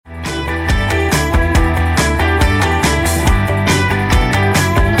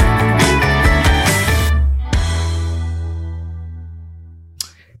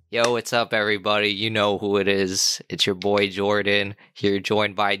Yo, what's up, everybody? You know who it is. It's your boy Jordan. Here,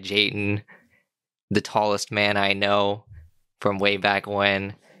 joined by Jayton, the tallest man I know from way back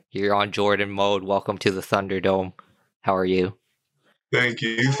when. You're on Jordan mode. Welcome to the Thunderdome. How are you? Thank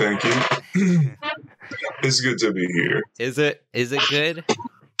you. It's good to be here. Is it good?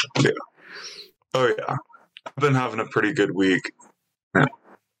 Yeah. Oh yeah. I've been having a pretty good week.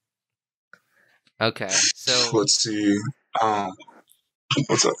 Okay, so Let's see.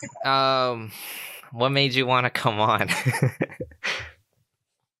 What's up? what made you want to come on?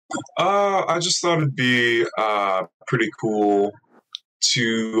 I just thought it'd be pretty cool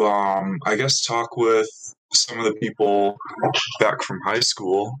to I guess talk with some of the people back from high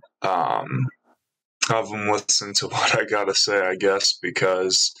school. Have them listen to what I gotta say, I guess,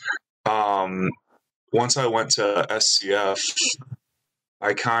 because once I went to SCF,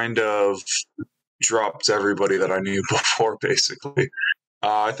 I kind of dropped everybody that I knew before, basically.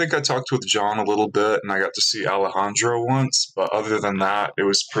 I think I talked with John a little bit, and I got to see Alejandro once, but other than that, it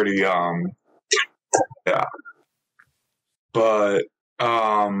was pretty, yeah. But,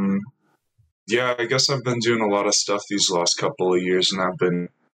 yeah, I guess I've been doing a lot of stuff these last couple of years, and I've been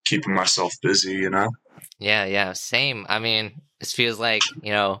keeping myself busy, you know? Yeah, same. I mean, this feels like,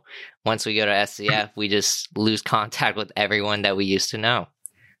 once we go to SCF, we just lose contact with everyone that we used to know.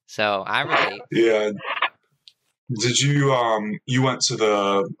 So I relate. Yeah. Did you, you went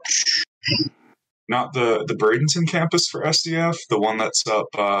to not the Bradenton campus for SCF, the one that's up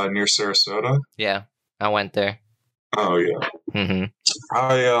near Sarasota? Yeah, I went there. Oh, yeah. Mm-hmm.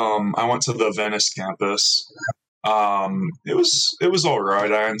 I went to the Venice campus. It was all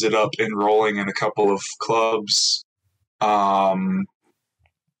right. I ended up enrolling in a couple of clubs.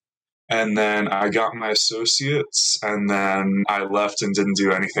 And then I got my associates, and then I left and didn't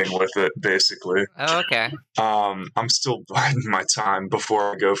do anything with it, basically. Oh, okay. I'm still biding my time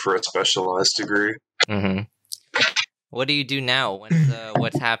before I go for a specialized degree. Mm-hmm. What do you do now?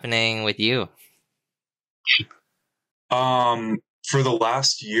 What's happening with you? For the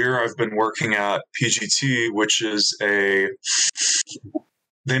last year, I've been working at PGT, which is they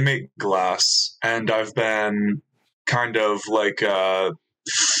make glass, and I've been kind of like a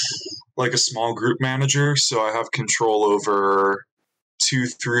small group manager, so I have control over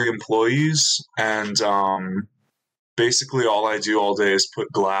 2-3 employees, and basically all I do all day is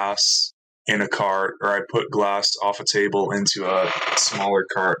put glass in a cart, or I put glass off a table into a smaller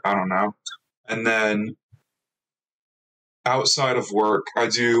cart, I don't know. And then outside of work, I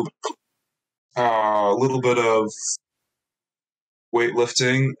do a little bit of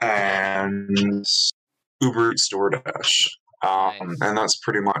weightlifting and Uber Eats DoorDash. Nice. And that's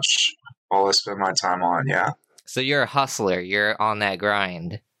pretty much all I spend my time on, yeah. So you're a hustler. You're on that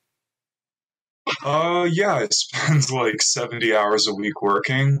grind. Yeah, I spend like 70 hours a week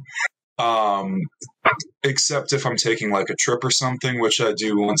working. Except if I'm taking like a trip or something, which I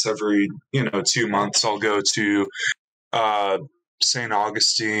do once every, 2 months. I'll go to St.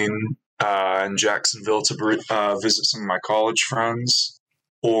 Augustine and Jacksonville to visit some of my college friends,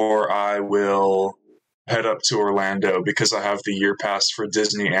 or I will head up to Orlando because I have the year pass for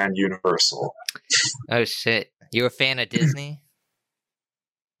Disney and Universal. Oh shit! You a fan of Disney?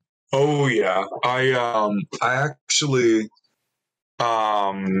 Oh yeah, I actually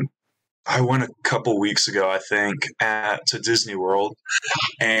I went a couple weeks ago, I think, to Disney World,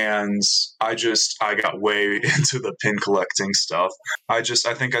 and I got way into the pin collecting stuff. I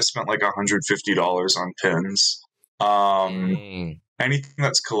think I spent like $150 on pins. Dang. Anything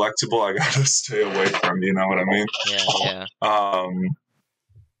that's collectible, I gotta stay away from. You know what I mean? Yeah.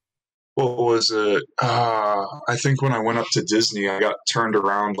 What was it? I think when I went up to Disney, I got turned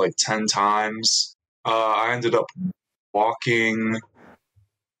around like 10 times. I ended up walking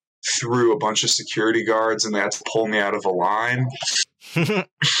through a bunch of security guards, and they had to pull me out of a line.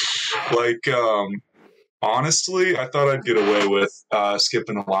 Like, honestly, I thought I'd get away with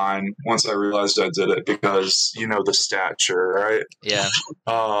skipping a line once I realized I did it because, the stature, right? Yeah.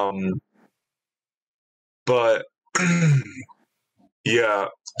 But, yeah.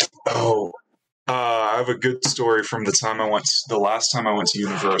 Oh, I have a good story from the last time I went to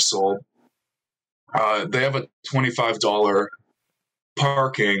Universal. They have a $25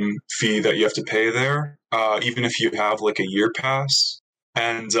 parking fee that you have to pay there, even if you have like a year pass.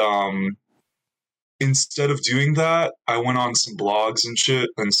 And instead of doing that, I went on some blogs and shit,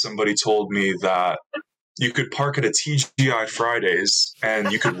 and somebody told me that you could park at a TGI Fridays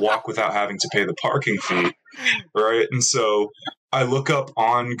and you could walk without having to pay the parking fee, right? And so I look up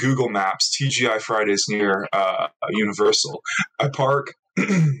on Google Maps TGI Fridays near Universal. I park,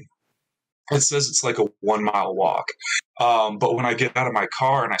 it says it's like a 1 mile walk. But when I get out of my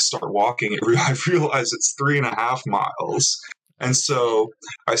car and I start walking, I realize it's 3.5 miles. And so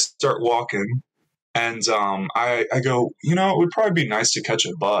I start walking, and I go, it would probably be nice to catch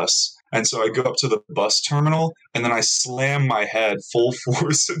a bus. And so I go up to the bus terminal, and then I slam my head full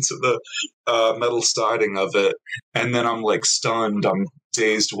force into the metal siding of it. And then I'm like stunned. I'm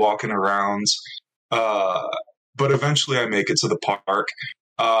dazed walking around. But eventually I make it to the park.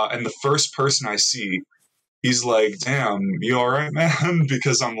 And the first person I see, he's like, "Damn, you all right, man?"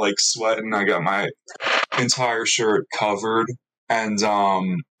 Because I'm like sweating. I got my entire shirt covered. And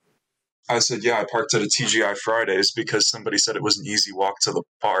I said, "Yeah, I parked at a TGI Fridays because somebody said it was an easy walk to the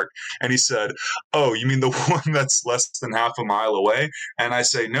park." And he said, "Oh, you mean the one that's less than half a mile away?" And I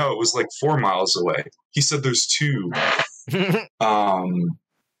say, "No, it was like 4 miles away." He said, "There's 2."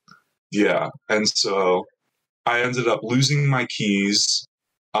 Yeah. And so I ended up losing my keys.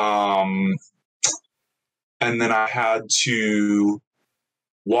 And then I had to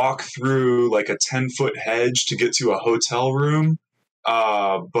walk through like a 10-foot hedge to get to a hotel room.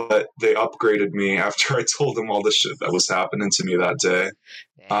 But they upgraded me after I told them all the shit that was happening to me that day.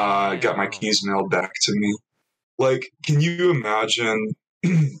 Got my keys mailed back to me. Like, can you imagine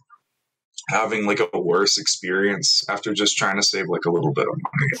having like a worse experience after just trying to save like a little bit of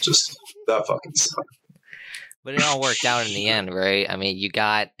money? Just that fucking sucked. But it all worked out in the end, right? I mean, you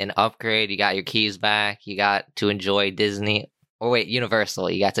got an upgrade, you got your keys back, you got to enjoy Disney. Or wait, Universal.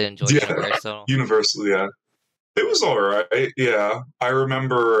 You got to enjoy Universal. Universal, yeah. It was all right. Yeah, I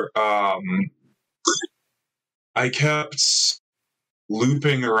remember. I kept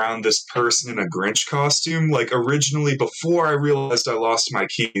looping around this person in a Grinch costume. Like originally, before I realized I lost my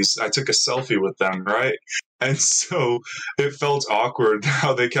keys, I took a selfie with them, right? And so it felt awkward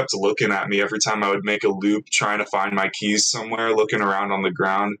how they kept looking at me every time I would make a loop trying to find my keys somewhere, looking around on the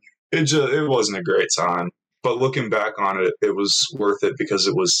ground. It wasn't a great time. But looking back on it, it was worth it because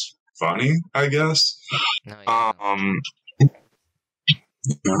it was funny, I guess. Oh,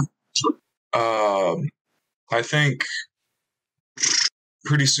 yeah. I think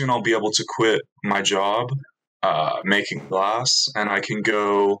pretty soon I'll be able to quit my job making glass, and I can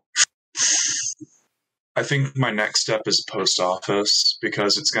go. I think my next step is post office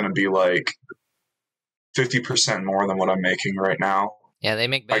because it's going to be like 50% more than what I'm making right now. Yeah, they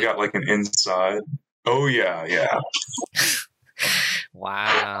make. I got like an inside. Oh yeah.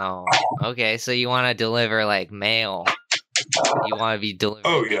 Wow. Okay, so you want to deliver like mail? You want to be delivering?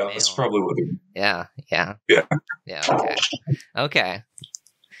 Oh yeah, that's probably what. Yeah. Yeah. Okay.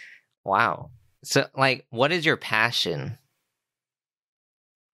 Wow. So, like, what is your passion?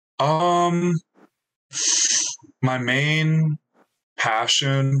 My main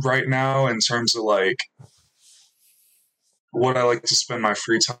passion right now, in terms of like what I like to spend my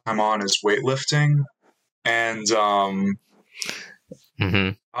free time on, is weightlifting, and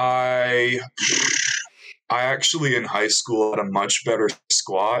I actually in high school had a much better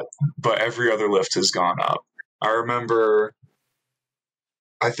squat, but every other lift has gone up. I remember,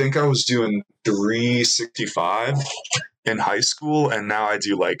 I think I was doing 365 in high school, and now I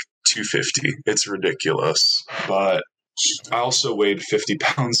do like 250. It's ridiculous. But I also weighed 50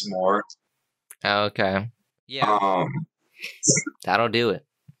 pounds more. Okay. Yeah. That'll do it.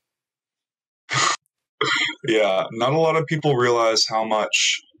 Yeah, not a lot of people realize how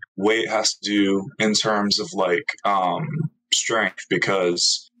much weight has to do in terms of like strength,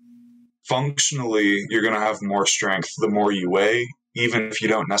 because functionally you're going to have more strength the more you weigh, even if you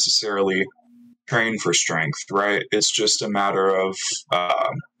don't necessarily train for strength, right? It's just a matter of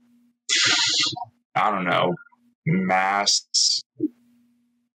I don't know, mass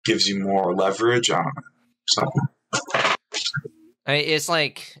gives you more leverage. I don't know, something. I mean, it's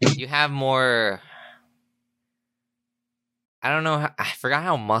like you have more. I don't know. I forgot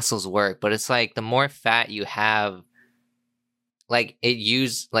how muscles work, but it's like the more fat you have, like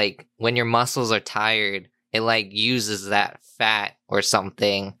like when your muscles are tired, it like uses that fat or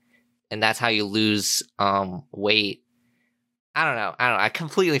something, and that's how you lose weight. I don't know. I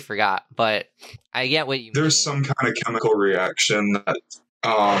completely forgot, but I get what you mean. There's some kind of chemical reaction that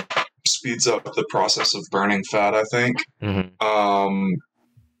speeds up the process of burning fat, I think.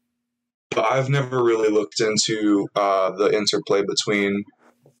 But I've never really looked into the interplay between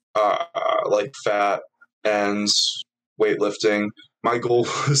like fat and weightlifting. My goal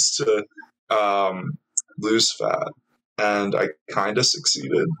was to lose fat, and I kind of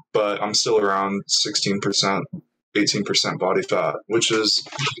succeeded, but I'm still around 16%, 18% body fat, which is,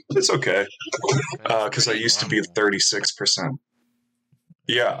 it's okay, because I used to be 36%.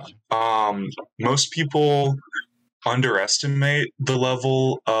 Yeah. Most people underestimate the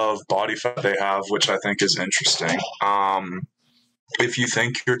level of body fat they have, which I think is interesting. If you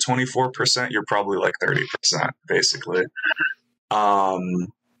think you're 24%, you're probably like 30%, basically.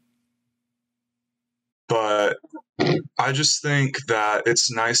 But I just think that it's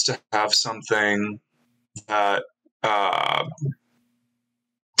nice to have something that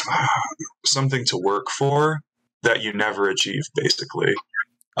something to work for that you never achieve, basically,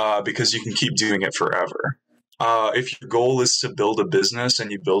 because you can keep doing it forever. If your goal is to build a business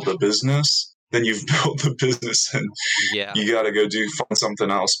and you build a business, then you've built the business and you got to go find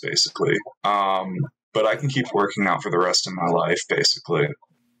something else, basically. But I can keep working out for the rest of my life, basically.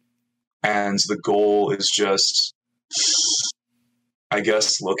 And the goal is just, I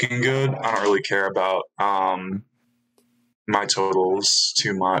guess, looking good. I don't really care about my totals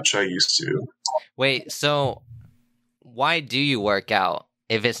too much. I used to. Wait, so why do you work out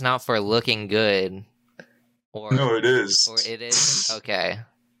if it's not for looking good? No, it is. Or it is? Okay.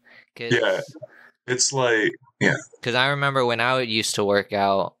 Yeah. It's like, yeah. Because I remember when I used to work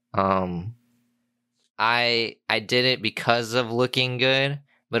out, I did it because of looking good,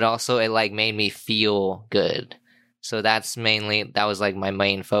 but also it like made me feel good. So that was like my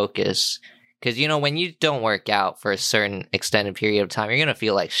main focus. Because, you know, when you don't work out for a certain extended period of time, you're going to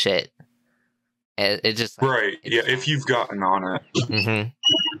feel like shit. It just... Like, right. Yeah, if you've gotten on it. Mm-hmm.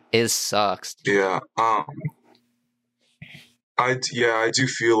 It sucks. Yeah. I do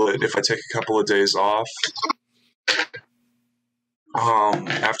feel it if I take a couple of days off.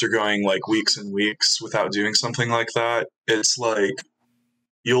 After going like weeks and weeks without doing something like that, it's like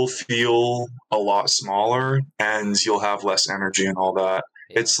you'll feel a lot smaller and you'll have less energy and all that.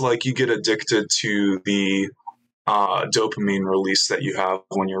 Yeah. It's like you get addicted to the dopamine release that you have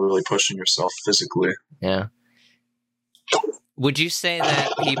when you're really pushing yourself physically. Yeah. Would you say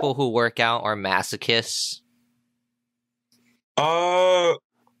that people who work out are masochists?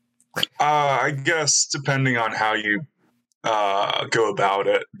 I guess depending on how you go about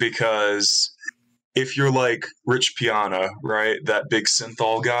it, because if you're like Rich Piana, right, that big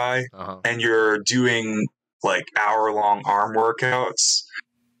synthol guy, and you're doing like hour-long arm workouts,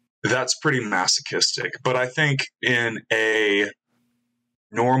 that's pretty masochistic. But I think in a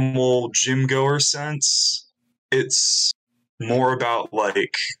normal gym goer sense, it's more about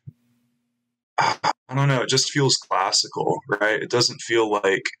like, I don't know, it just feels classical, right? It doesn't feel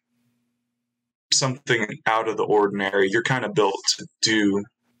like something out of the ordinary. You're kind of built to do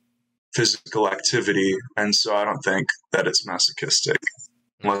physical activity, and so I don't think that it's masochistic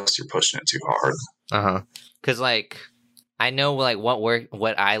unless you're pushing it too hard. Because like I know like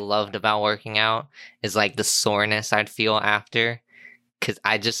what I loved about working out is like the soreness I'd feel after, because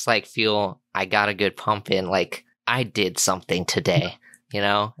I just like feel I got a good pump in, like I did something today, you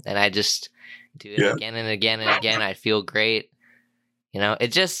know, and I just do it again and again and again. I feel great, you know.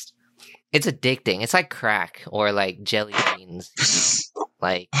 It's addicting. It's like crack or like jelly beans, you know?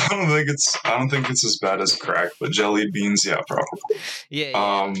 Like I don't think it's as bad as crack, but jelly beans, yeah, probably.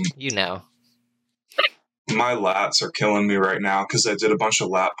 Yeah, you know. My lats are killing me right now because I did a bunch of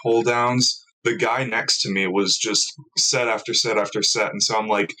lat pull downs. The guy next to me was just set after set after set, and so I'm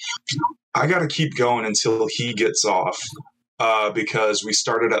like, I gotta keep going until he gets off, because we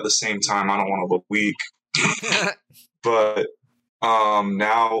started at the same time. I don't want to look weak, but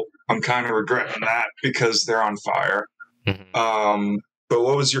now I'm kind of regretting that because they're on fire. Mm-hmm. But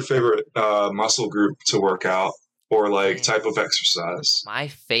what was your favorite muscle group to work out, or like type of exercise? My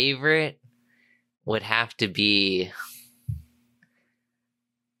favorite would have to be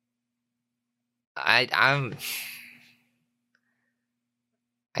I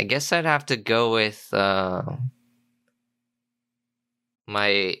guess I'd have to go with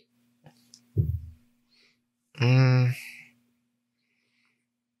my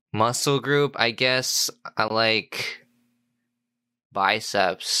muscle group. I guess I like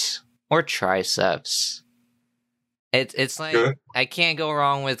biceps or triceps. It's like I can't go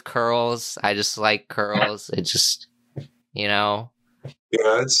wrong with curls. I just like curls. It just, you know.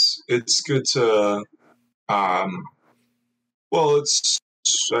 Yeah, it's good to well,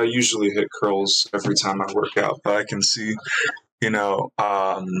 I usually hit curls every time I work out, but I can see, you know,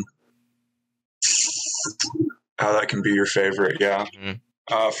 how that can be your favorite. Yeah.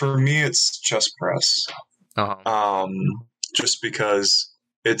 Mm-hmm. For me, it's chest press. Just because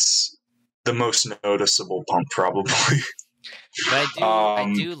it's the most noticeable pump, probably. But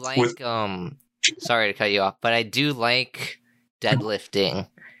I do like sorry to cut you off, but I do like deadlifting.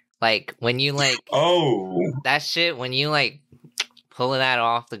 Like when you like that shit, when you like pull that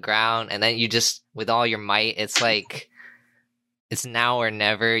off the ground and then you just with all your might, it's like it's now or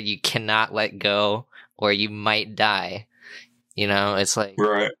never. You cannot let go, where you might die. You know, it's like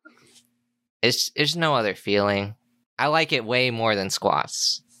Right. it's no other feeling. I like it way more than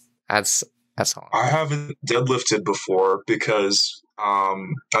squats. That's all. I haven't deadlifted before because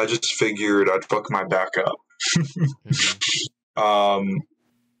I just figured I'd fuck my back up. Mhm.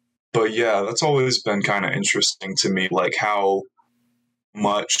 But yeah, that's always been kind of interesting to me, like how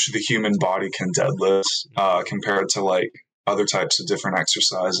much the human body can deadlift compared to like other types of different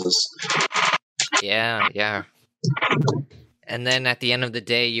exercises. Yeah. And then at the end of the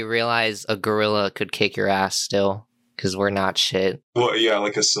day, you realize a gorilla could kick your ass still, because we're not shit. Well, yeah,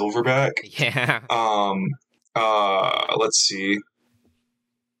 like a silverback. Yeah. Let's see.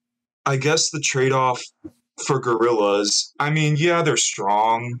 I guess the trade-off for gorillas, I mean, yeah, they're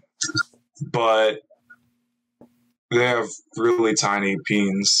strong, but they have really tiny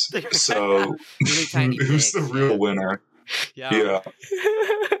peens. So Really tiny who's the dicks, real yeah. winner? Yeah.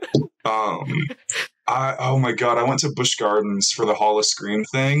 Oh my god, I went to Busch Gardens for the Hall of Scream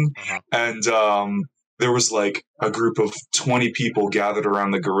thing, and there was like a group of 20 people gathered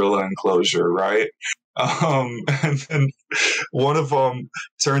around the gorilla enclosure, right? And then one of them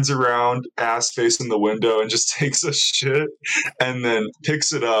turns around, ass facing the window, and just takes a shit, and then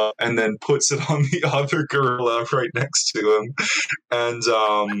picks it up, and then puts it on the other gorilla right next to him, and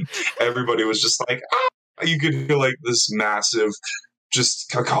everybody was just like, ah! You could hear like this massive,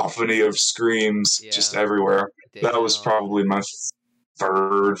 just cacophony of screams just everywhere. Damn. That was probably my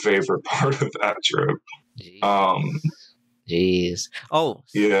third favorite part of that trip. Jeez. Oh,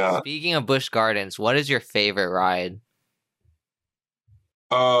 yeah. Speaking of Busch Gardens, what is your favorite ride?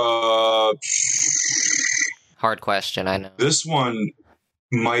 Hard question, I know. This one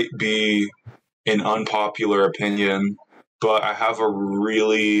might be an unpopular opinion, but I have a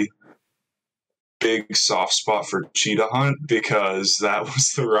really big soft spot for Cheetah Hunt because that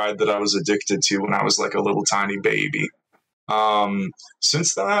was the ride that I was addicted to when I was like a little tiny baby.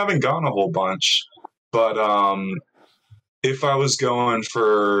 Since then I haven't gone a whole bunch, but if I was going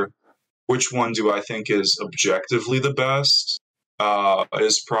for which one do I think is objectively the best,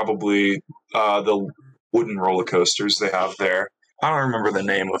 is probably the wooden roller coasters they have there. I don't remember the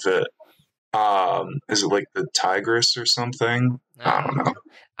name of it. Is it like the Tigress or something? I don't know.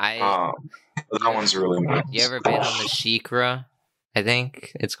 That one's really nice. You ever been on the Sheikra? I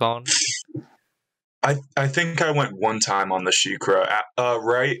think it's called. I think I went one time on the Sheikra.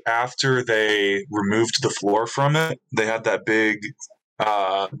 Right after they removed the floor from it, they had that big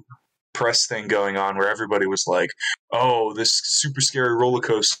press thing going on where everybody was like, "Oh, this super scary roller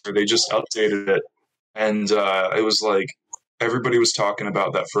coaster! They just updated it," and it was like everybody was talking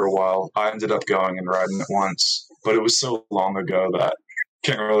about that for a while. I ended up going and riding it once, but it was so long ago that I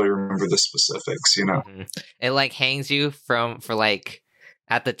can't really remember the specifics. You know, It like hangs you for like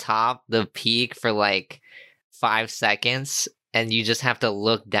at the top, the peak for like 5 seconds, and you just have to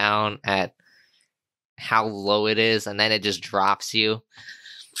look down at how low it is, and then it just drops you.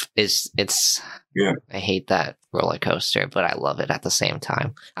 It's yeah. I hate that roller coaster, but I love it at the same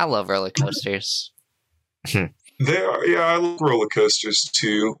time. I love roller coasters. They are, yeah, I love roller coasters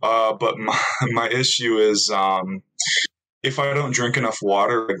too. But my issue is if I don't drink enough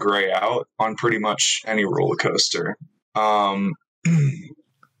water, I gray out on pretty much any roller coaster.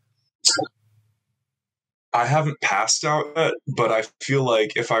 I haven't passed out yet, but I feel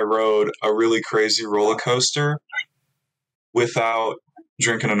like if I rode a really crazy roller coaster without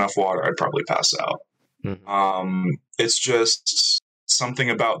drinking enough water, I'd probably pass out. It's just something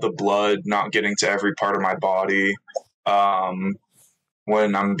about the blood not getting to every part of my body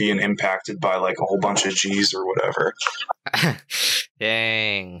when I'm being impacted by like a whole bunch of G's or whatever.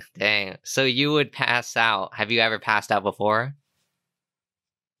 Dang. So you would pass out. Have you ever passed out before?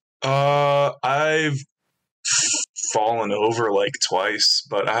 I've fallen over like twice,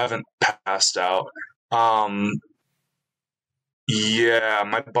 but I haven't passed out. Yeah,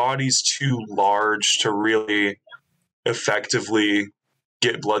 my body's too large to really effectively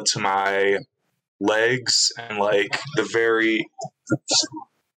get blood to my legs and like the very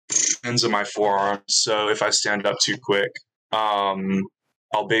ends of my forearms. So if I stand up too quick,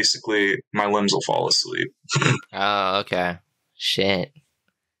 I'll basically, my limbs will fall asleep. Oh, okay. Shit.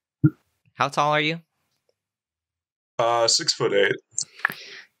 How tall are you? 6'8".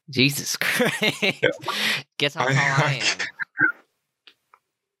 Jesus Christ. Yeah. Guess how tall I am.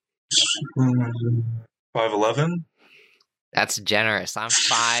 5'11". That's generous. I'm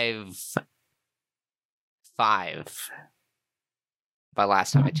 5'5". By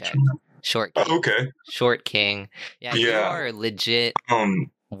last time I checked. Short king. Okay. Short king. Yeah, you are legit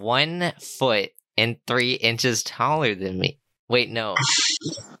 1 foot and 3 inches taller than me. Wait, no.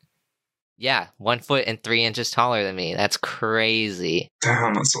 Yeah, 1 foot and 3 inches taller than me. That's crazy.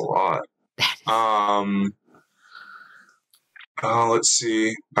 Damn, that's a lot. Let's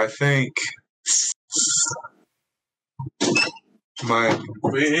see. I think my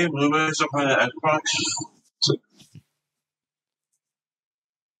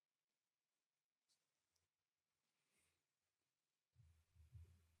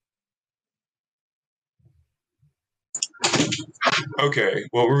okay.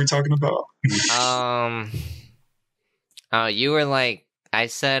 What were we talking about? You were like, I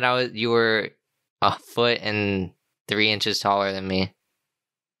said you were 1 foot and 3 inches taller than me.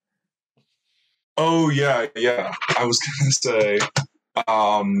 Oh yeah. I was gonna say,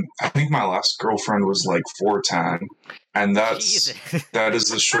 I think my last girlfriend was like 4'10", and that is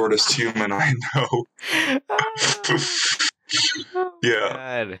the shortest human I know.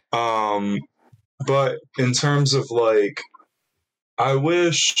 Yeah. God. But in terms of like, I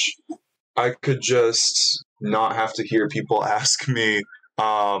wish I could just not have to hear people ask me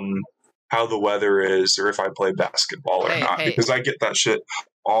how the weather is or if I play basketball or not, because I get that shit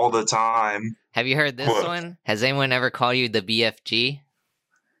all the time. Have you heard this one? Has anyone ever called you the BFG?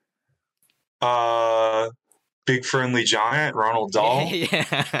 Big Friendly Giant, Ronald Dahl?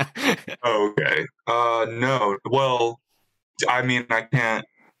 Yeah. Okay. No. Well, I mean, I can't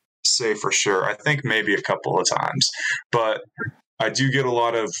say for sure. I think maybe a couple of times. But I do get a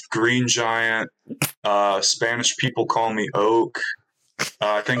lot of Green Giant. Spanish people call me Oak.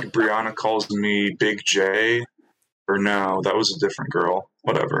 I think Brianna calls me Big J. Or no, that was a different girl.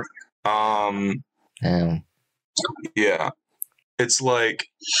 Whatever. Yeah. It's like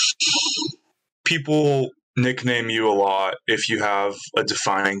people nickname you a lot if you have a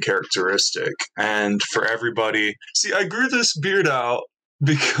defining characteristic. And for everybody, see, I grew this beard out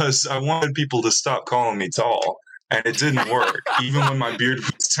because I wanted people to stop calling me tall. And it didn't work. Even when my beard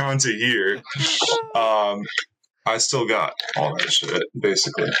was down to here, I still got all that shit,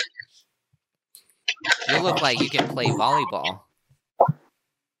 basically. You look like you can play volleyball.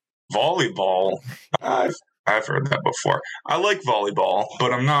 Volleyball? I've heard that before. I like volleyball,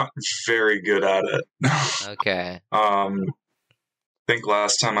 but I'm not very good at it. Okay. I think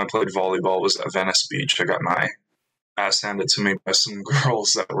last time I played volleyball was at Venice Beach. I got my ass handed to me by some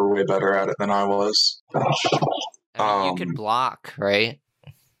girls that were way better at it than I was. I mean, you could block, right?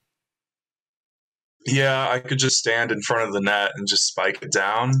 Yeah, I could just stand in front of the net and just spike it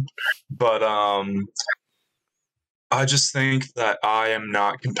down. But I just think that I am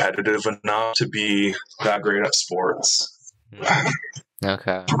not competitive enough to be that great at sports.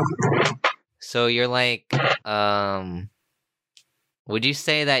 Okay. So you're like, would you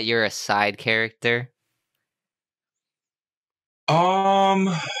say that you're a side character?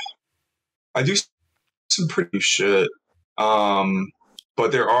 I do some pretty shit.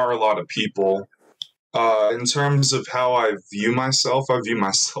 But there are a lot of people. In terms of how I view myself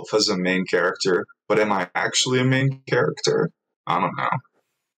as a main character. But am I actually a main character? I don't know.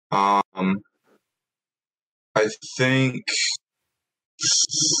 I think...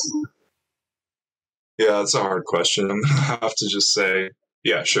 Yeah, that's a hard question. I'm gonna have to just say,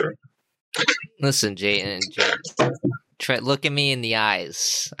 yeah, sure. Listen, Jayden, look at me in the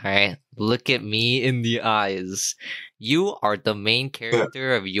eyes, alright? Look at me in the eyes. You are the main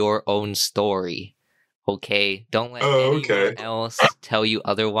character of your own story, okay? Don't let anyone else tell you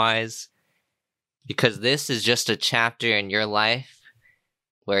otherwise. Because this is just a chapter in your life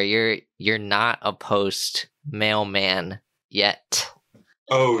where you're not a post-mailman yet.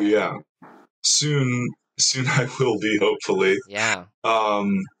 Oh, yeah. Soon I will be, hopefully. Yeah.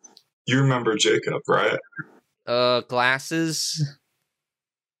 You remember Jacob, right? Glasses?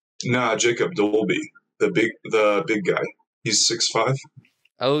 Nah, Jacob Dolby. The big guy. He's 6'5".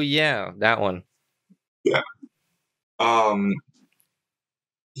 Oh yeah, that one. Yeah.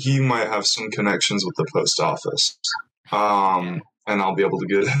 He might have some connections with the post office. And I'll be able to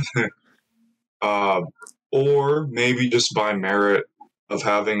get in there. Or maybe just by merit of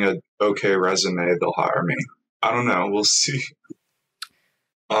having a okay resume, they'll hire me. I don't know. We'll see.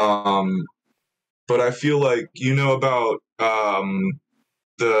 But I feel like, you know about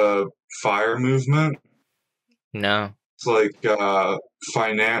the FIRE movement? No. It's like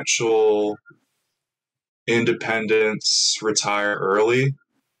financial independence, retire early.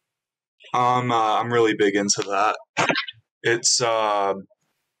 I'm really big into that. It's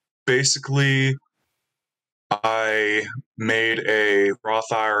basically I made a Roth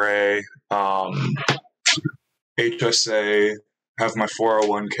IRA, HSA, have my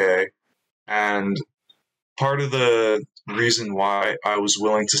 401k, and part of the reason why I was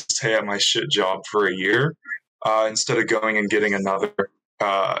willing to stay at my shit job for a year instead of going and getting another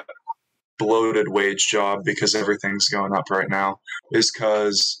bloated wage job because everything's going up right now is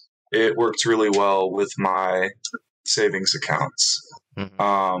because it worked really well with my savings accounts.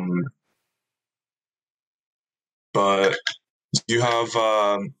 Mhm. But do you have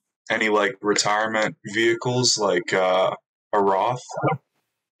any like retirement vehicles like a Roth?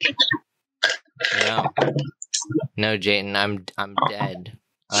 No, Jayden, I'm dead.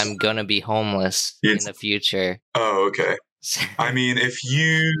 I'm gonna be homeless in the future. Oh, okay. I mean, if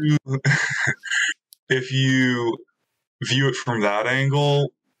you view it from that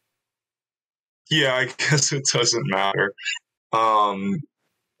angle, yeah, I guess it doesn't matter.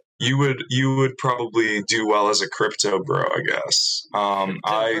 You would probably do well as a crypto bro, I guess.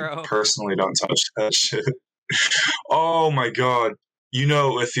 I personally don't touch that shit. Oh my god. You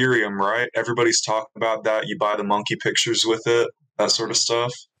know Ethereum, right? Everybody's talking about that. You buy the monkey pictures with it, that sort of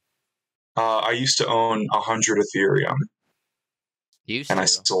stuff. I used to own 100 Ethereum. And I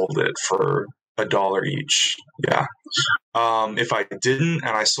sold it for $1 each. Yeah. If I didn't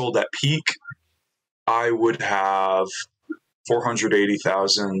and I sold at peak, I would have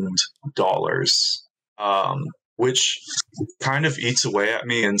 $480,000, which kind of eats away at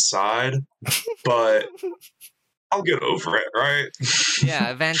me inside, but I'll get over it, right?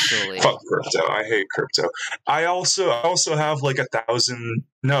 Yeah, eventually. Fuck crypto. I hate crypto. I also have like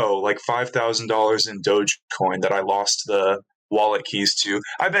 $5,000 in Dogecoin that I lost the wallet keys to.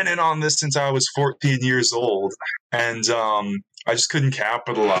 I've been in on this since I was 14 years old, and I just couldn't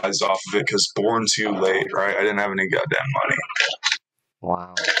capitalize off of it because born too late, right? I didn't have any goddamn money.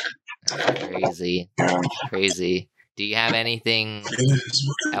 Wow, that's crazy. Crazy. Do you have anything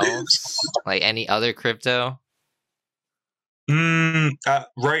else, like any other crypto?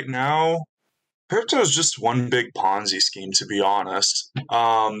 Right now, crypto is just one big Ponzi scheme, to be honest.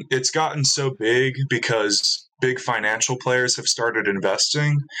 It's gotten so big because big financial players have started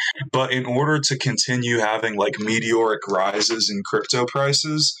investing, but in order to continue having like meteoric rises in crypto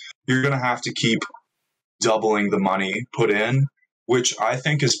prices, you're going to have to keep doubling the money put in, which I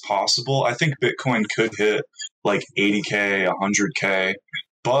think is possible. I think Bitcoin could hit like 80K, 100K,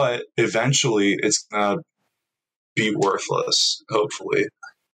 but eventually it's going to be worthless, hopefully.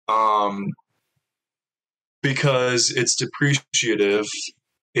 Because it's depreciative,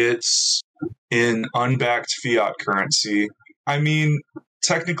 it's in unbacked fiat currency. I mean,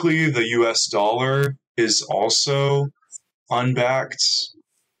 technically the US dollar is also unbacked,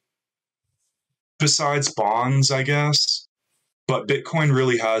 besides bonds, I guess. But Bitcoin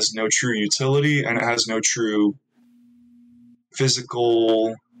really has no true utility, and it has no true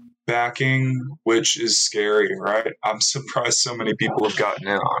physical backing, which is scary, right? I'm surprised so many people have gotten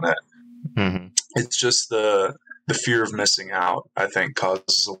in on it. Mm-hmm. It's just the fear of missing out, I think,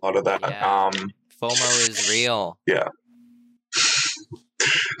 causes a lot of that. Yeah. FOMO is real. Yeah.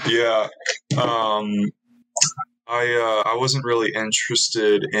 Yeah. I wasn't really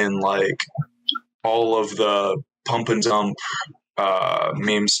interested in like all of the pump and dump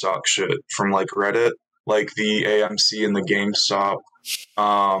meme stock shit from like Reddit, like the AMC and the GameStop,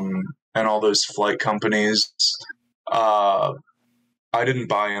 and all those flight companies. I didn't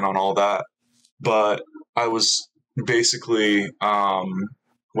buy in on all that, but I was basically,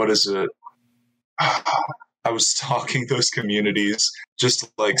 what is it? I was stalking those communities, just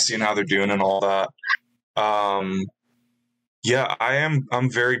like seeing how they're doing and all that. Yeah,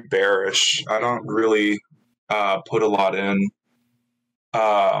 I'm very bearish. I don't really put a lot in,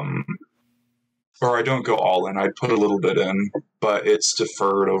 or I don't go all in. I put a little bit in, but it's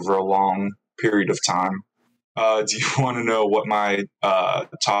deferred over a long period of time. Do you want to know what my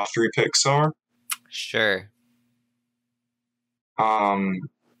top 3 picks are? Sure.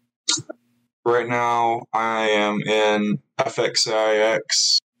 Right now, I am in FXIX,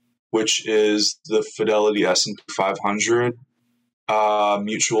 which is the Fidelity S&P 500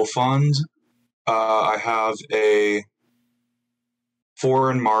 mutual fund. I have a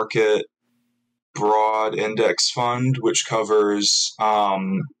foreign market broad index fund, which covers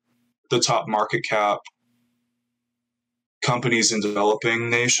the top market cap companies in developing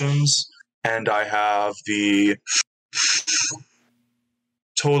nations. And I have the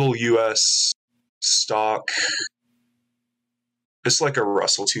total U.S. stock. It's like a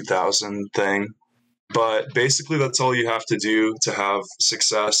Russell 2000 thing. But basically, that's all you have to do to have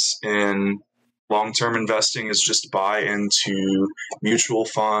success in long-term investing is just buy into mutual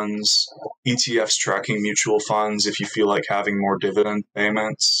funds, ETFs tracking mutual funds if you feel like having more dividend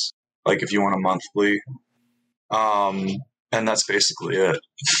payments, like if you want a monthly. And that's basically it.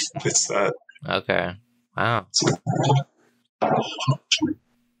 It's that. Okay. Wow.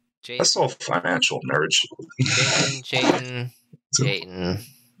 That's all financial nerd shit. Jayden.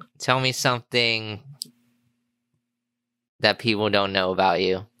 Tell me something that people don't know about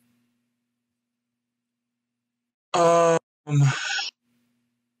you.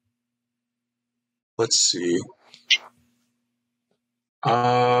 Let's see.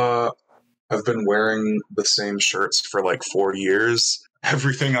 I've been wearing the same shirts for like 4 years.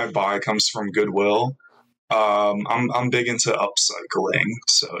 Everything I buy comes from Goodwill. I'm big into upcycling,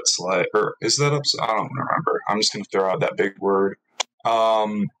 so it's like, or is that I don't remember. I'm just gonna throw out that big word.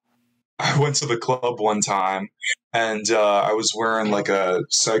 I went to the club one time, and I was wearing like a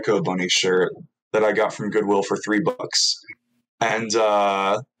Psycho Bunny shirt that I got from Goodwill for $3, and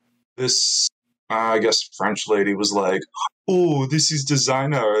this, I guess, French lady was like, "Oh, this is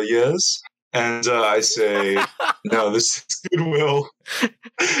designer, yes?" And I say, "No, this is Goodwill."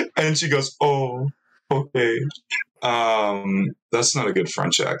 And she goes, "Oh, okay." That's not a good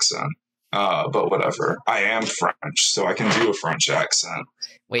French accent, but whatever. I am French, so I can do a French accent.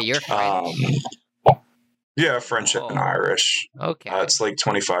 Wait, you're French? Yeah, French and Irish. Okay. It's like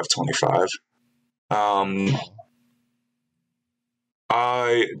 25-25.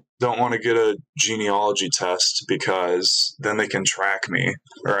 I don't want to get a genealogy test because then they can track me,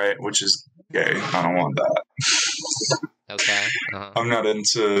 right? Which is gay. I don't want that. Okay. I'm not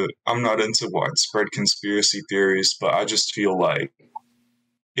into widespread conspiracy theories, but I just feel like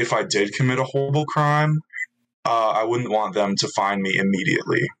if I did commit a horrible crime, I wouldn't want them to find me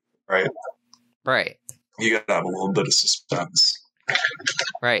immediately, right? Right. You gotta have a little bit of suspense.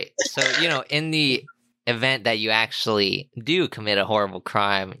 Right. So, in the event that you actually do commit a horrible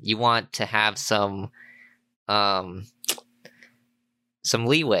crime, you want to have some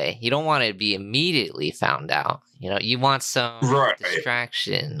leeway. You don't want to be immediately found out. You want some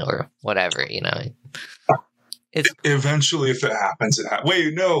distraction or whatever, Eventually, if it happens,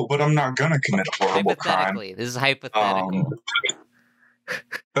 wait, no, but I'm not gonna commit a horrible crime. This is hypothetical.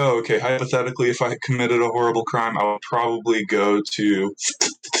 Oh, okay. Hypothetically, if I committed a horrible crime, I would probably go to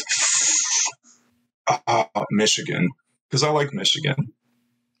Michigan, because I like Michigan.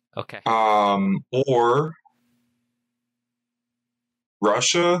 Okay. Or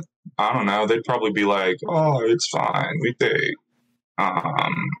Russia. I don't know. They'd probably be like, "Oh, it's fine. We date."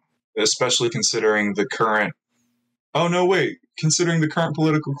 Especially considering the current. Oh no! Wait. Considering the current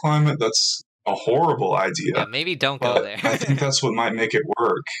political climate, that's a horrible idea. Yeah, maybe don't go there. I think that's what might make it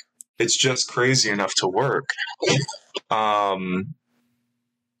work. It's just crazy enough to work.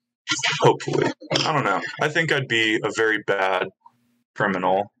 Hopefully. I don't know. I think I'd be a very bad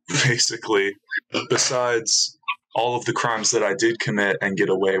criminal, basically. Besides all of the crimes that I did commit and get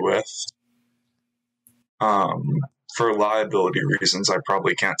away with. For liability reasons, I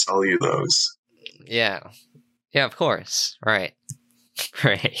probably can't tell you those. Yeah. Yeah, of course. Right.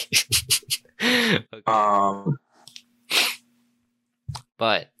 Right. Okay.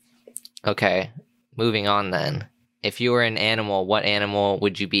 But, okay, moving on then. If you were an animal, what animal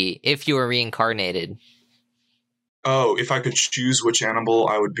would you be if you were reincarnated? Oh, if I could choose which animal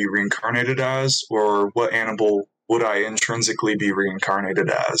I would be reincarnated as, or what animal would I intrinsically be reincarnated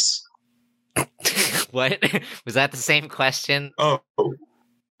as? What? Was that the same question? Oh,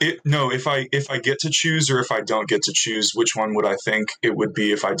 no, if I get to choose or if I don't get to choose, which one would I think it would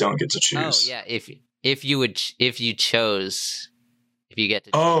be if I don't get to choose? Oh, yeah, if you chose, if you get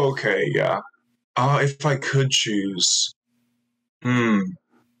to choose. Oh, okay, yeah. If I could choose, I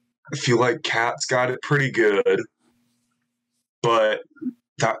feel like cats got it pretty good, but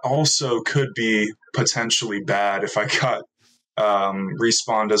that also could be potentially bad if I got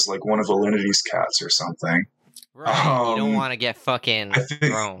respawned as like one of Alinity's cats or something. Right, you don't want to get fucking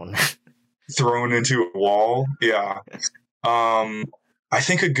thrown into a wall. Yeah. I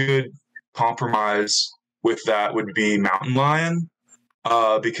think a good compromise with that would be mountain lion,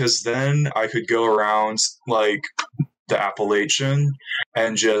 because then I could go around like the Appalachian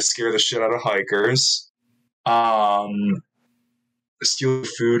and just scare the shit out of hikers. Steal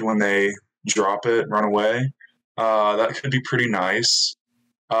food when they drop it, run away. That could be pretty nice.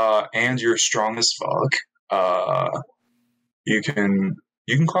 And you're strong as fuck. You can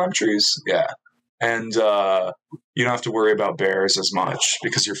climb trees, yeah, and you don't have to worry about bears as much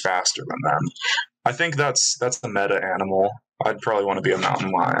because you're faster than them. I think that's the meta animal. I'd probably want to be a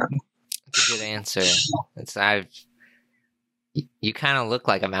mountain lion. That's a good answer. You kind of look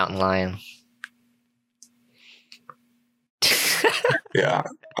like a mountain lion. Yeah.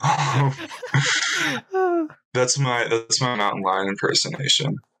 That's my mountain lion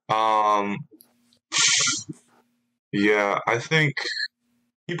impersonation. Yeah, I think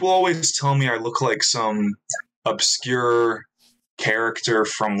people always tell me I look like some obscure character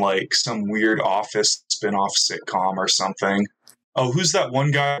from like some weird Office spin-off sitcom or something. Oh, who's that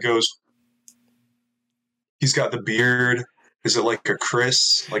one guy that goes? He's got the beard. Is it like a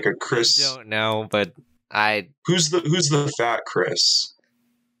Chris? Like a Chris? I don't know, but Who's the fat Chris?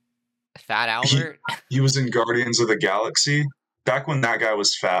 Fat Albert? He was in Guardians of the Galaxy. Back when that guy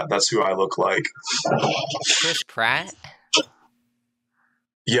was fat, that's who I look like. Chris Pratt?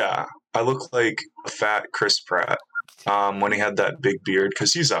 Yeah, I look like a fat Chris Pratt when he had that big beard,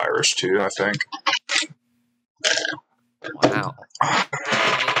 because he's Irish too, I think. Wow.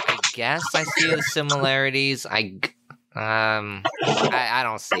 I guess I see the similarities. I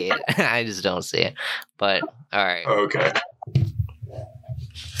don't see it. I just don't see it. But all right. Okay.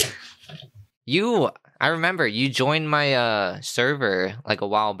 I remember you joined my server like a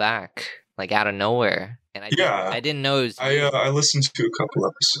while back, like out of nowhere, and I didn't know. It was you. I listened to a couple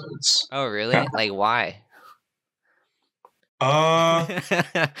episodes. Oh really? Like why? I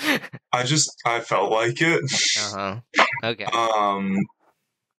felt like it. Okay.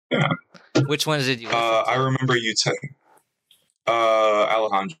 Yeah. Which ones did you listen to? I remember you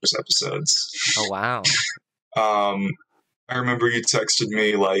Alejandro's episodes. Oh wow. I remember you texted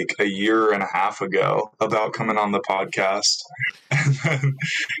me like a year and a half ago about coming on the podcast, and then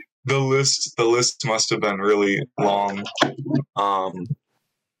the list must have been really long.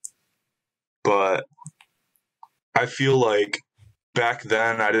 But I feel like back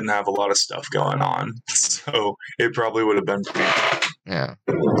then I didn't have a lot of stuff going on, so it probably would have been pretty. Yeah.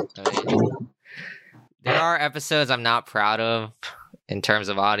 I mean, there are episodes I'm not proud of in terms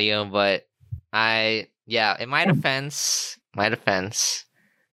of audio, but in my defense, I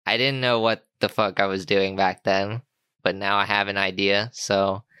didn't know what the fuck I was doing back then, but now I have an idea,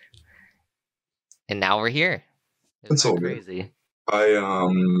 and now we're here. It's all crazy. I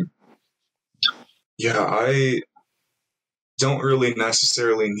don't really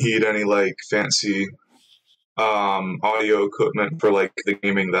necessarily need any like fancy audio equipment for like the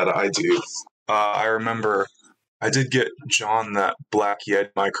gaming that I do. I remember I did get John that Black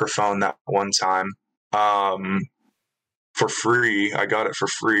Yeti microphone that one time for free. I got it for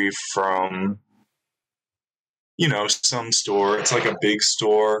free from some store. It's like a big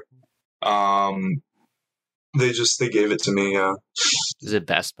store. They gave it to me. Is it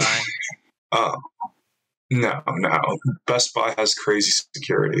Best Buy? No. Best Buy has crazy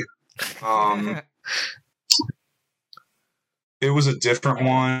security. It was a different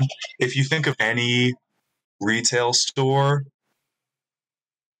one. If you think of any retail store,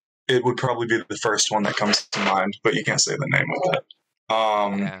 it would probably be the first one that comes to mind, but you can't say the name of it.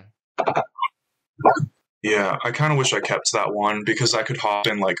 Yeah, I kind of wish I kept that one because I could hop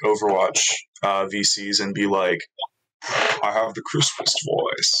in like Overwatch VCs and be like, I have the crispest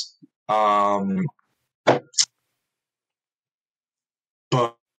voice.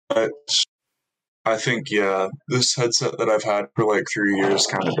 But I think, this headset that I've had for like 3 years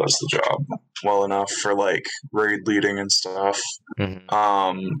kind of does the job well enough for like raid leading and stuff.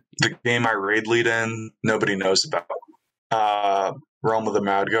 Mm-hmm. The game I raid lead in, nobody knows about. Realm of the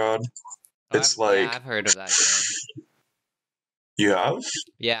Mad God. I've heard of that game. You have?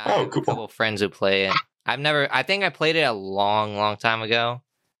 Yeah, I have cool. A couple friends who play it. I think I played it a long, long time ago,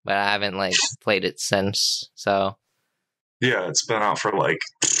 but I haven't like played it since, so. Yeah, it's been out for like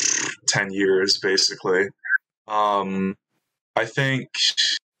 10 years, basically. I think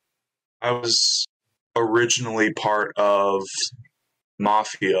I was originally part of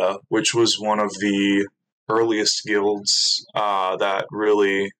Mafia, which was one of the earliest guilds that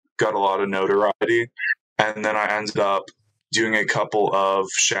really got a lot of notoriety. And then I ended up doing a couple of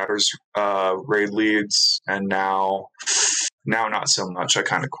Shatters raid leads, and now not so much. I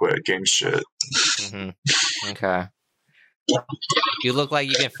kind of quit game shit. Mm-hmm. Okay. You look like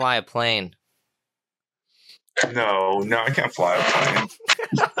you can fly a plane. No, I can't fly a plane.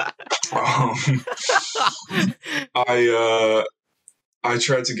 I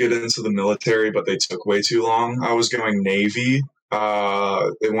tried to get into the military, but they took way too long. I was going Navy.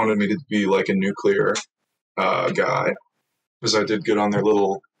 They wanted me to be like a nuclear guy because I did good on their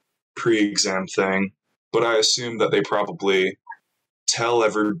little pre-exam thing. But I assumed that they probably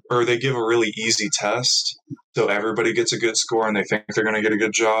they give a really easy test, so everybody gets a good score and they think they're going to get a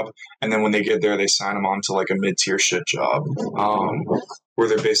good job. And then when they get there, they sign them on to like a mid-tier shit job, where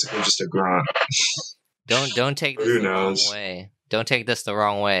they're basically just a grunt. Don't take this the wrong way. Don't take this the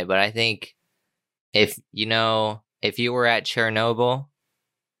wrong way, but I think if you were at Chernobyl,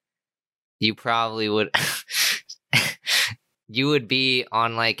 you probably would you would be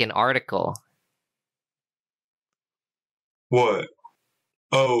on like an article. What?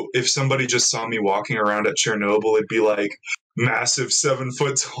 Oh, if somebody just saw me walking around at Chernobyl, it'd be like, massive 7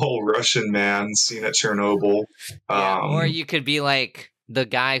 foot tall Russian man seen at Chernobyl. Yeah, or you could be like the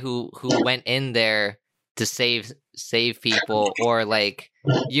guy who went in there to save people, or like,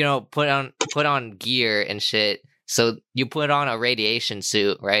 you know, put on gear and shit. So you put on a radiation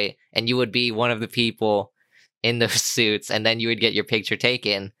suit, right? And you would be one of the people in those suits, and then you would get your picture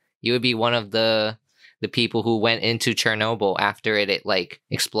taken. You would be one of the people who went into Chernobyl after it like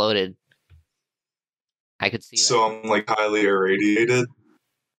exploded. I could see that. So I'm like highly irradiated.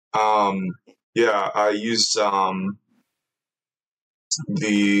 Yeah, I used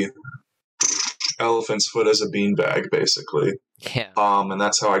the elephant's foot as a beanbag, basically. Yeah. And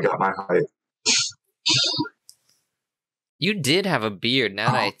that's how I got my height. You did have a beard,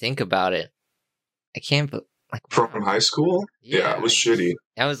 now that I think about it. I can't like from high school? Yeah, it was shitty.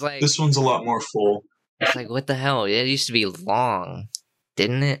 I was like, this one's a lot more full. It's like, what the hell? It used to be long,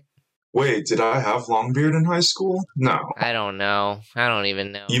 didn't it? Wait, did I have long beard in high school? No. I don't know. I don't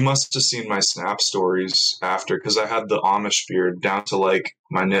even know. You must have seen my Snap stories after, because I had the Amish beard down to like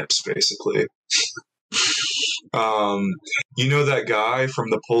my nips, basically. You know that guy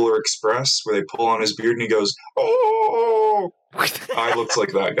from the Polar Express where they pull on his beard and he goes, "Oh!" I looked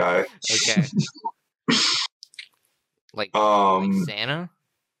like that guy. Okay. like Santa?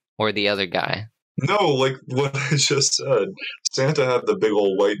 Or the other guy? No, like what I just said. Santa had the big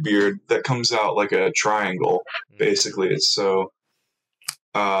old white beard that comes out like a triangle, basically. It's so...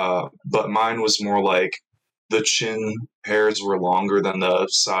 but mine was more like the chin hairs were longer than the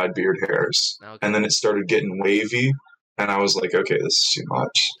side beard hairs. Okay. And then it started getting wavy, and I was like, okay, this is too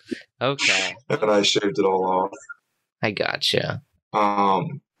much. Okay. And I shaved it all off. I gotcha.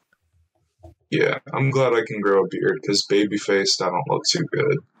 Yeah, I'm glad I can grow a beard, because baby-faced, I don't look too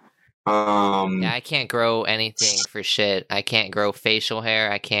good. Yeah, I can't grow anything for shit. I can't grow facial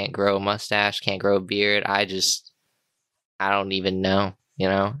hair. I can't grow a mustache. Can't grow a beard. I don't even know. You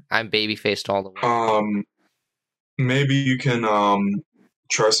know, I'm baby-faced all the way. Maybe you can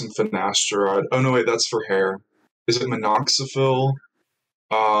try some finasteride. Oh no, wait, that's for hair. Is it minoxidil?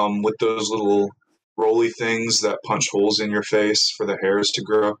 With those little roly things that punch holes in your face for the hairs to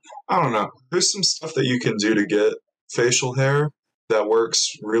grow. I don't know. There's some stuff that you can do to get facial hair that works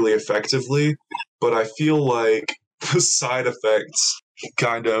really effectively, but I feel like the side effects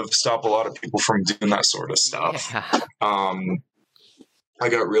kind of stop a lot of people from doing that sort of stuff. Yeah. I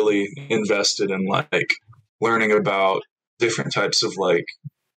got really invested in like learning about different types of like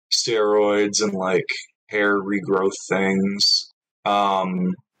steroids and like hair regrowth things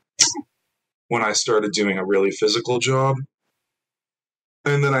when I started doing a really physical job.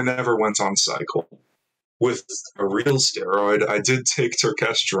 And then I never went on cycle. With a real steroid, I did take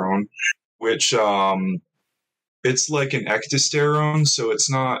terkestrone, which it's like an ectosterone, so it's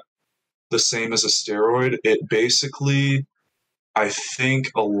not the same as a steroid. It basically, I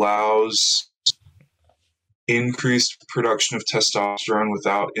think, allows increased production of testosterone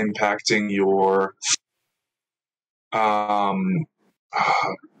without impacting your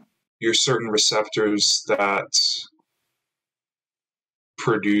certain receptors that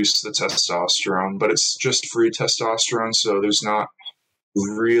produce the testosterone, but it's just free testosterone, so there's not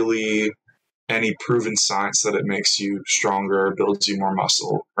really any proven science that it makes you stronger or builds you more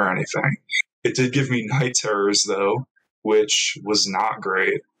muscle or anything. It did give me night terrors though, which was not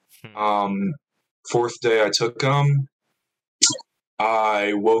great. Fourth day I took them,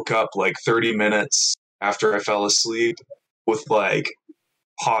 I woke up like 30 minutes after I fell asleep with like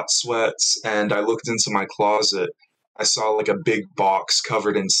hot sweats, and I looked into my closet. I saw like a big box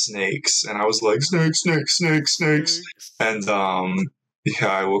covered in snakes, and I was like, snakes, snakes, snakes, snakes. And yeah,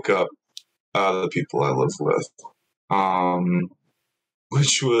 I woke up the people I live with.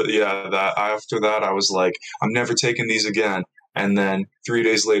 Which was, yeah, that after that I was like, I'm never taking these again. And then 3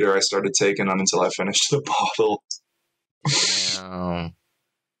 days later I started taking them until I finished the bottle.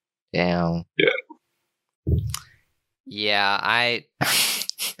 Damn. Yeah. Yeah,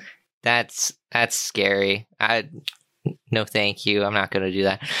 that's scary. No thank you. I'm not gonna do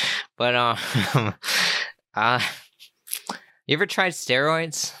that. But you ever tried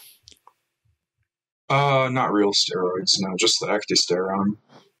steroids? Not real steroids, no, just the ectosterone.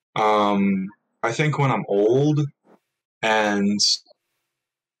 I think when I'm old and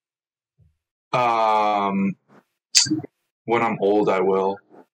when I'm old I will.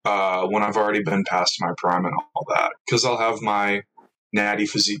 When I've already been past my prime and all that, because I'll have my natty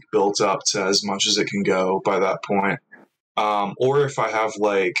physique built up to as much as it can go by that point. Or if I have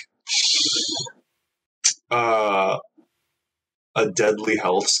like a deadly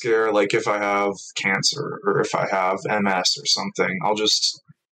health scare, like if I have cancer or if I have MS or something, I'll just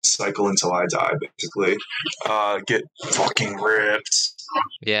cycle until I die, basically. Get fucking ripped.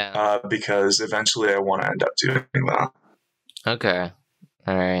 Yeah. Because eventually I want to end up doing that. Okay.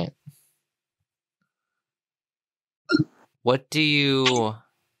 All right. What do you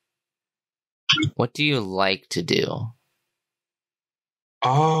like to do?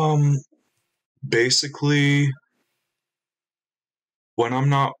 Basically, when I'm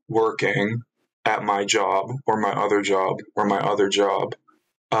not working at my job or my other job,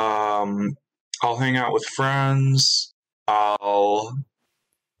 I'll hang out with friends. I'll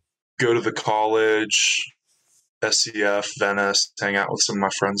go to the college, SCF, Venice, hang out with some of my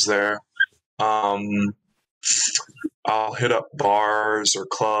friends there. I'll hit up bars or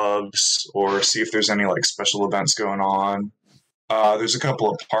clubs or see if there's any like special events going on. There's a couple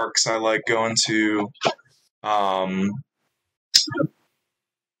of parks I like going to.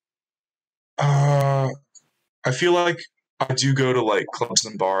 I feel like I do go to like clubs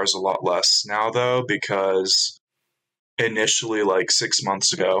and bars a lot less now though, because initially like 6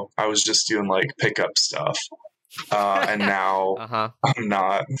 months ago I was just doing like pickup stuff. And now I'm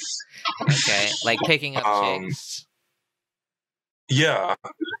not. Okay, like picking up chicks. Yeah,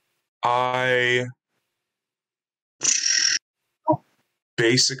 I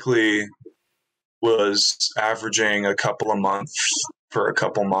basically was averaging a couple a month for a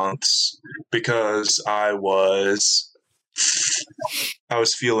couple months because I was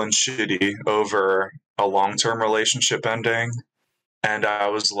feeling shitty over a long-term relationship ending, and I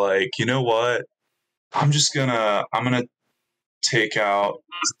was like, you know what? I'm gonna take out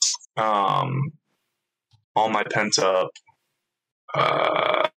all my pent up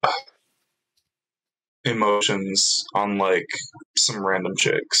emotions on like some random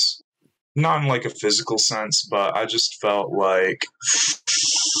chicks. Not in like a physical sense, but I just felt like,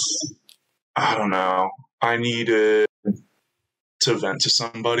 I don't know, I needed to vent to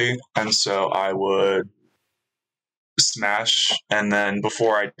somebody, and so I would smash, and then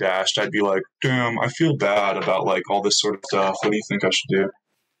before I dashed I'd be like, damn, I feel bad about like all this sort of stuff. What do you think I should do?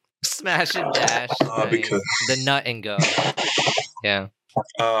 Smash and dash. Nice. Because the nut and go. Yeah.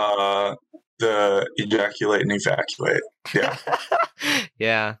 The ejaculate and evacuate. Yeah.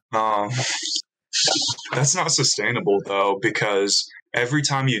 Yeah. That's not sustainable though, because every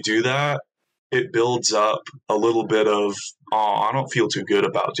time you do that, it builds up a little bit of, I don't feel too good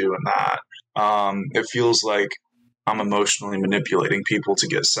about doing that. It feels like I'm emotionally manipulating people to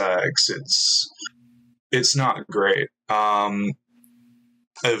get sex. It's not great.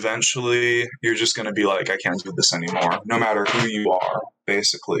 Eventually, you're just going to be like, I can't do this anymore, no matter who you are,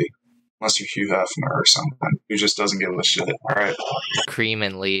 basically. Unless you're Hugh Hefner or something, who just doesn't give a shit. All right. Cream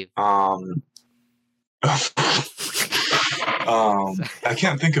and leave. I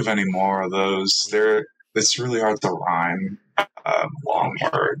can't think of any more of those. It's really hard to rhyme long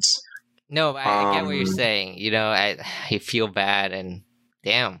words. No, I get what you're saying. You know, I feel bad, and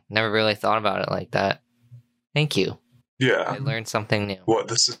damn, never really thought about it like that. Thank you. Yeah, I learned something new. What,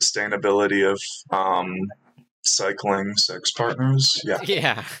 the sustainability of cycling sex partners? Yeah.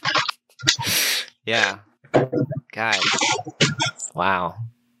 Yeah. Yeah. God. Wow.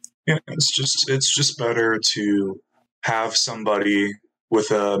 Yeah, it's just better to have somebody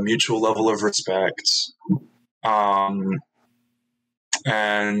with a mutual level of respect,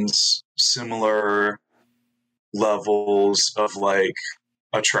 and similar levels of like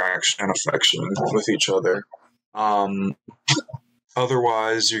attraction and affection with each other.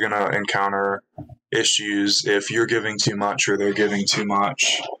 Otherwise, you're gonna encounter issues if you're giving too much or they're giving too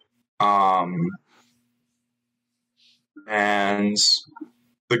much. And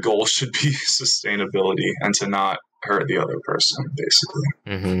the goal should be sustainability and to not hurt the other person, basically.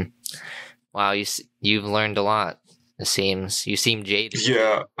 Mm-hmm. Wow, you've learned a lot. It seems you seem jaded.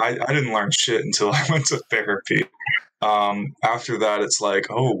 Yeah, I didn't learn shit until I went to therapy. After that, it's like,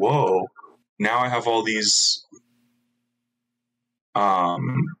 oh, whoa! Now I have all these.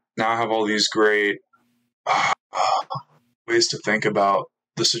 Great ways to think about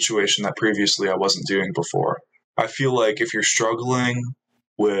the situation that previously I wasn't doing before. I feel like if you're struggling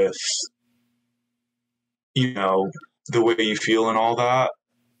with, the way you feel and all that,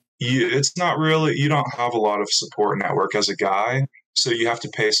 it's not really, you don't have a lot of support network as a guy, so you have to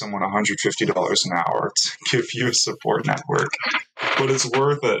pay someone $150 an hour to give you a support network. But it's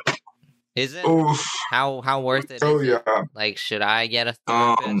worth it. Is it? Oof. How worth it? Yeah. Like, should I get a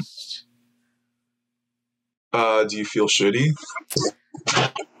therapist? Do you feel shitty?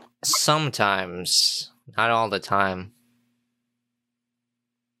 Sometimes, not all the time.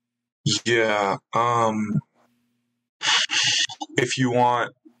 Yeah. If you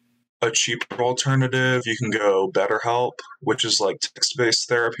want a cheaper alternative, you can go BetterHelp, which is like text-based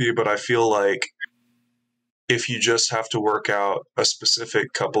therapy, but I feel like if you just have to work out a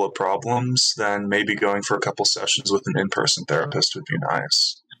specific couple of problems, then maybe going for a couple sessions with an in-person therapist would be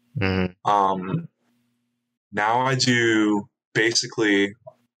nice. Mm-hmm. Now I do basically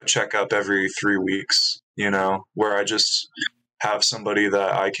a checkup every 3 weeks, where I just have somebody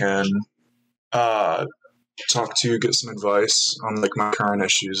that I can talk to, get some advice on like my current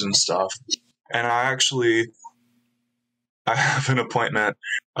issues and stuff. And I have an appointment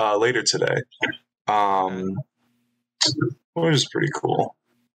later today, which is pretty cool.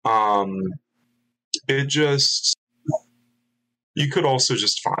 You could also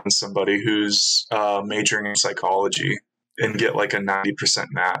just find somebody who's majoring in psychology and get like a 90%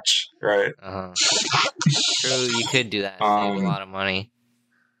 match, right? True, you could do that and save a lot of money.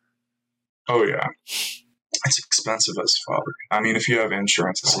 Oh yeah, it's expensive as fuck. I mean, if you have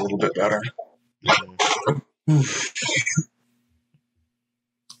insurance, it's a little bit better.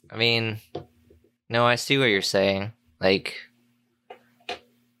 I mean, no, I see what you're saying. Like,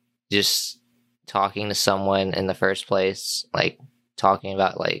 just talking to someone in the first place, like talking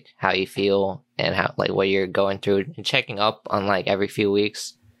about like how you feel and how like what you're going through and checking up on like every few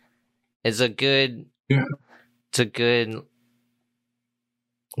weeks is a good it's a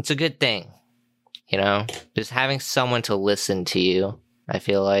good thing, just having someone to listen to you. I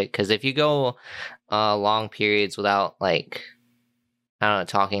feel like, because if you go long periods without like, I don't know,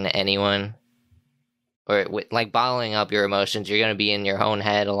 talking to anyone or like bottling up your emotions, you're going to be in your own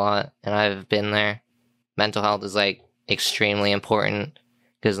head a lot. And I've been there. Mental health is like extremely important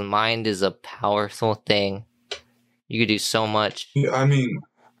because the mind is a powerful thing. You could do so much. Yeah, I mean,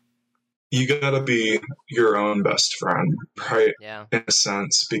 you gotta be your own best friend, right? Yeah. In a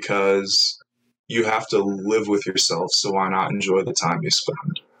sense, because you have to live with yourself, so why not enjoy the time you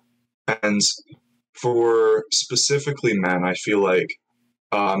spend? And for specifically men, I feel like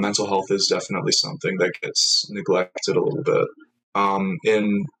mental health is definitely something that gets neglected a little bit.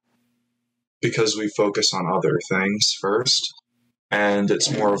 Because we focus on other things first, and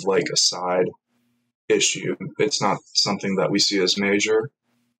it's more of like a side issue. It's not something that we see as major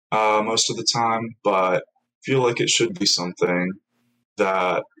most of the time, but I feel like it should be something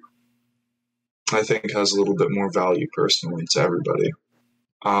that I think has a little bit more value personally to everybody.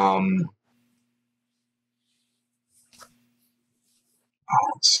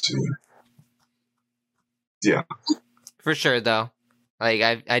 Let's see. Yeah. For sure, though.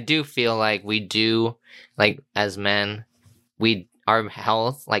 Like, I do feel like we do, like, as men, our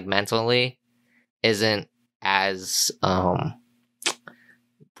health, like, mentally, isn't as,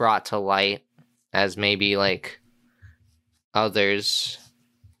 brought to light as maybe, like, others,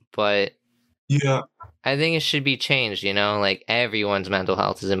 but yeah, I think it should be changed, like, everyone's mental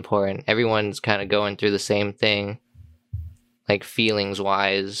health is important. Everyone's kind of going through the same thing, like,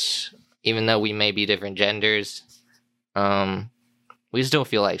 feelings-wise, even though we may be different genders, we still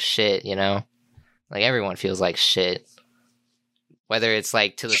feel like shit, like everyone feels like shit, whether it's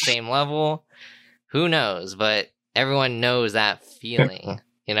like to the same level, who knows, but everyone knows that feeling,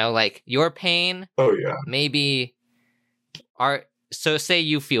 like your pain. Oh yeah. Maybe so say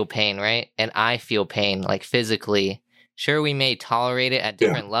you feel pain, right? And I feel pain, like physically. Sure, we may tolerate it at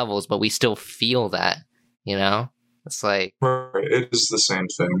different levels, but we still feel that, it's like, right, it is the same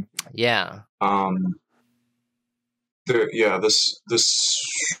thing. Yeah. The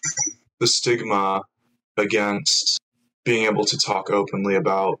stigma against being able to talk openly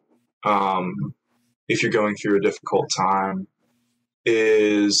about if you're going through a difficult time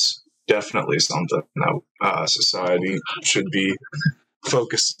is definitely something that society should be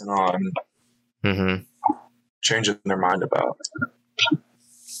focusing on changing their mind about.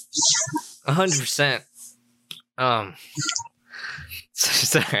 100%.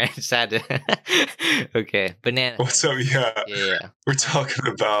 Sorry, I just had to. Okay, banana. So yeah. We're talking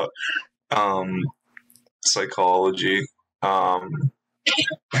about psychology. The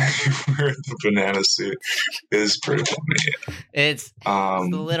banana suit is pretty funny. It's the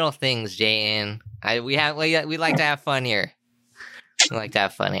little things, Jayden. We like to have fun here. We like to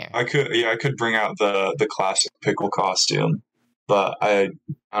have fun here. I could bring out the classic pickle costume, but I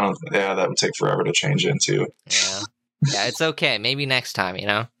don't. Yeah, that would take forever to change into. Yeah, it's okay. Maybe next time,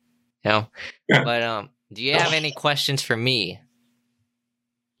 Yeah. But do you have any questions for me?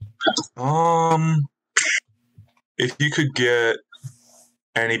 If you could get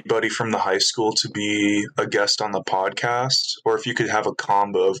anybody from the high school to be a guest on the podcast, or if you could have a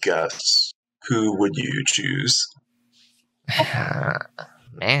combo of guests, who would you choose?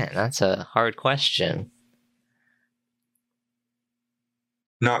 Man, that's a hard question.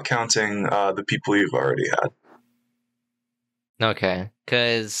 not counting the people you've already had. Okay,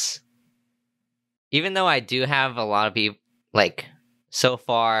 because even though I do have a lot of people, like, so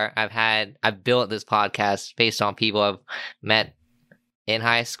far I've built this podcast based on people I've met in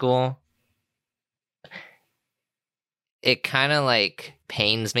high school. It kind of like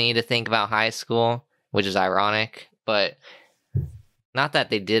pains me to think about high school, which is ironic, but not that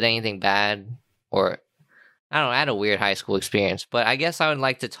they did anything bad, or I don't know, I had a weird high school experience, but I guess I would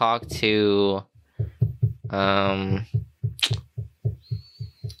like to talk to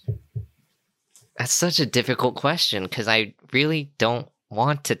that's such a difficult question because I really don't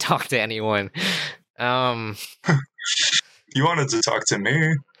want to talk to anyone. You wanted to talk to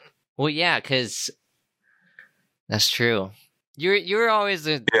me. Well, yeah, because that's true. You were always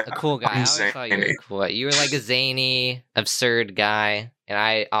a cool guy. I always thought you were cool. You were like a zany, absurd guy, and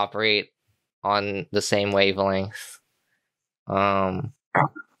I operate on the same wavelength. Man,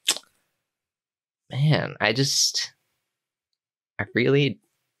 I really.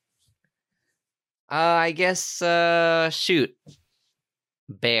 I guess. Shoot.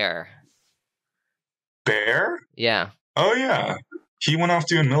 Bear. Bear? Yeah. Oh yeah, he went off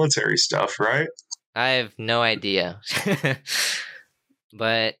doing military stuff, right? I have no idea.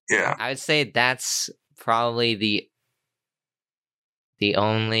 But yeah, I would say that's probably the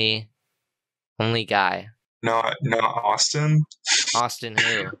only guy. Not Austin. Austin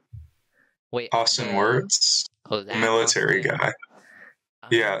who? Wait, Austin Wirtz, the military guy.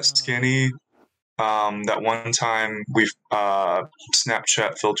 Yeah, skinny. That one time we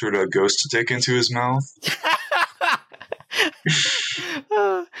Snapchat filtered a ghost dick into his mouth.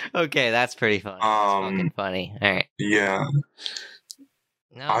 Okay, that's pretty funny. That's fucking funny. All right. Yeah.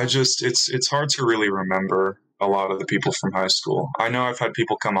 No. It's hard to really remember a lot of the people from high school. I know I've had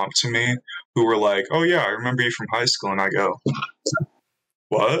people come up to me who were like, "Oh yeah, I remember you from high school," and I go,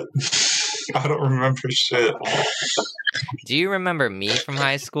 "What? I don't remember shit." Do you remember me from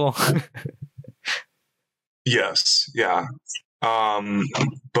high school? Yes, yeah.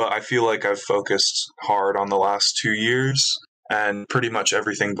 But I feel like I've focused hard on the last 2 years, and pretty much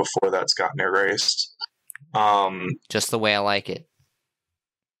everything before that's gotten erased. Just the way I like it.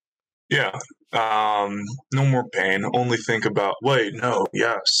 Yeah. No more pain. Only think about. Wait, no.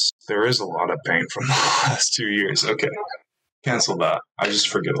 Yes, there is a lot of pain from the last 2 years. Okay, cancel that. I just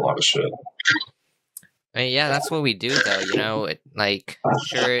forget a lot of shit. I mean, yeah, that's what we do, though. You know,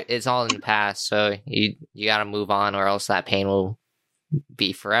 sure, it's all in the past, so you got to move on, or else that pain will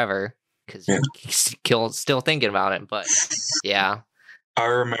be forever because you're still thinking about it. But yeah, I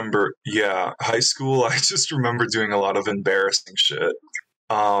remember. Yeah, high school. I just remember doing a lot of embarrassing shit.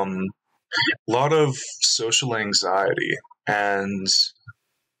 A lot of social anxiety, and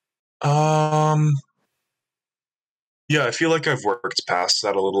yeah, I feel like I've worked past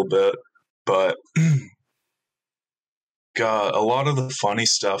that a little bit, but. God, a lot of the funny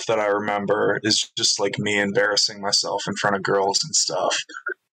stuff that I remember is just like me embarrassing myself in front of girls and stuff.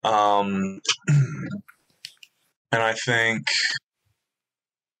 And I think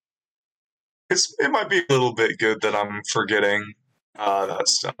it might be a little bit good that I'm forgetting that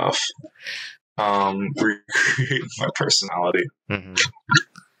stuff. Recreate my personality. Mm-hmm.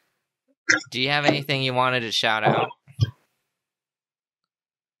 Do you have anything you wanted to shout out?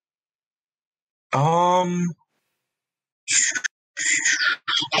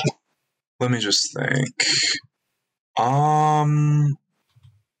 Let me just think.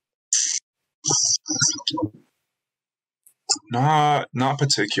 Not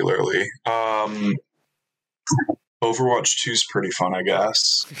particularly. Overwatch 2 is pretty fun, I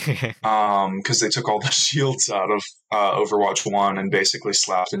guess. Because they took all the shields out of Overwatch 1 and basically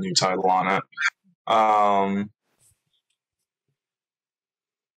slapped a new title on it.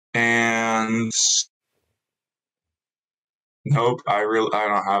 And nope, I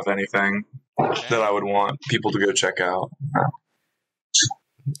don't have anything that I would want people to go check out.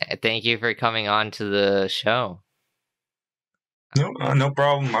 Thank you for coming on to the show. No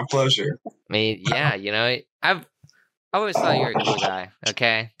problem. My pleasure. I mean, yeah, you know, I've always thought you were a cool guy.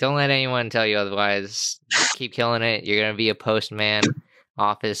 Okay, don't let anyone tell you otherwise. Just keep killing it. You're gonna be a postman,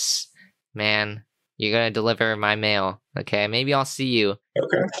 office man. You're gonna deliver my mail. Okay, maybe I'll see you.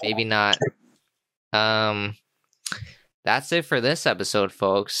 Okay. Maybe not. That's it for this episode,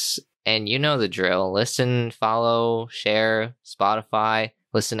 folks. And you know the drill. Listen, follow, share, Spotify,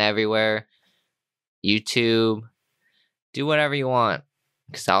 listen everywhere, YouTube. Do whatever you want,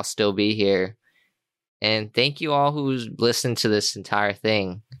 because I'll still be here. And thank you all who's listened to this entire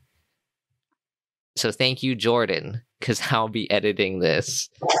thing. So thank you, Jordan, because I'll be editing this,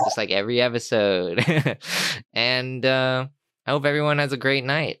 just like every episode. And I I hope everyone has a great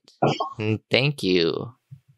night. And thank you.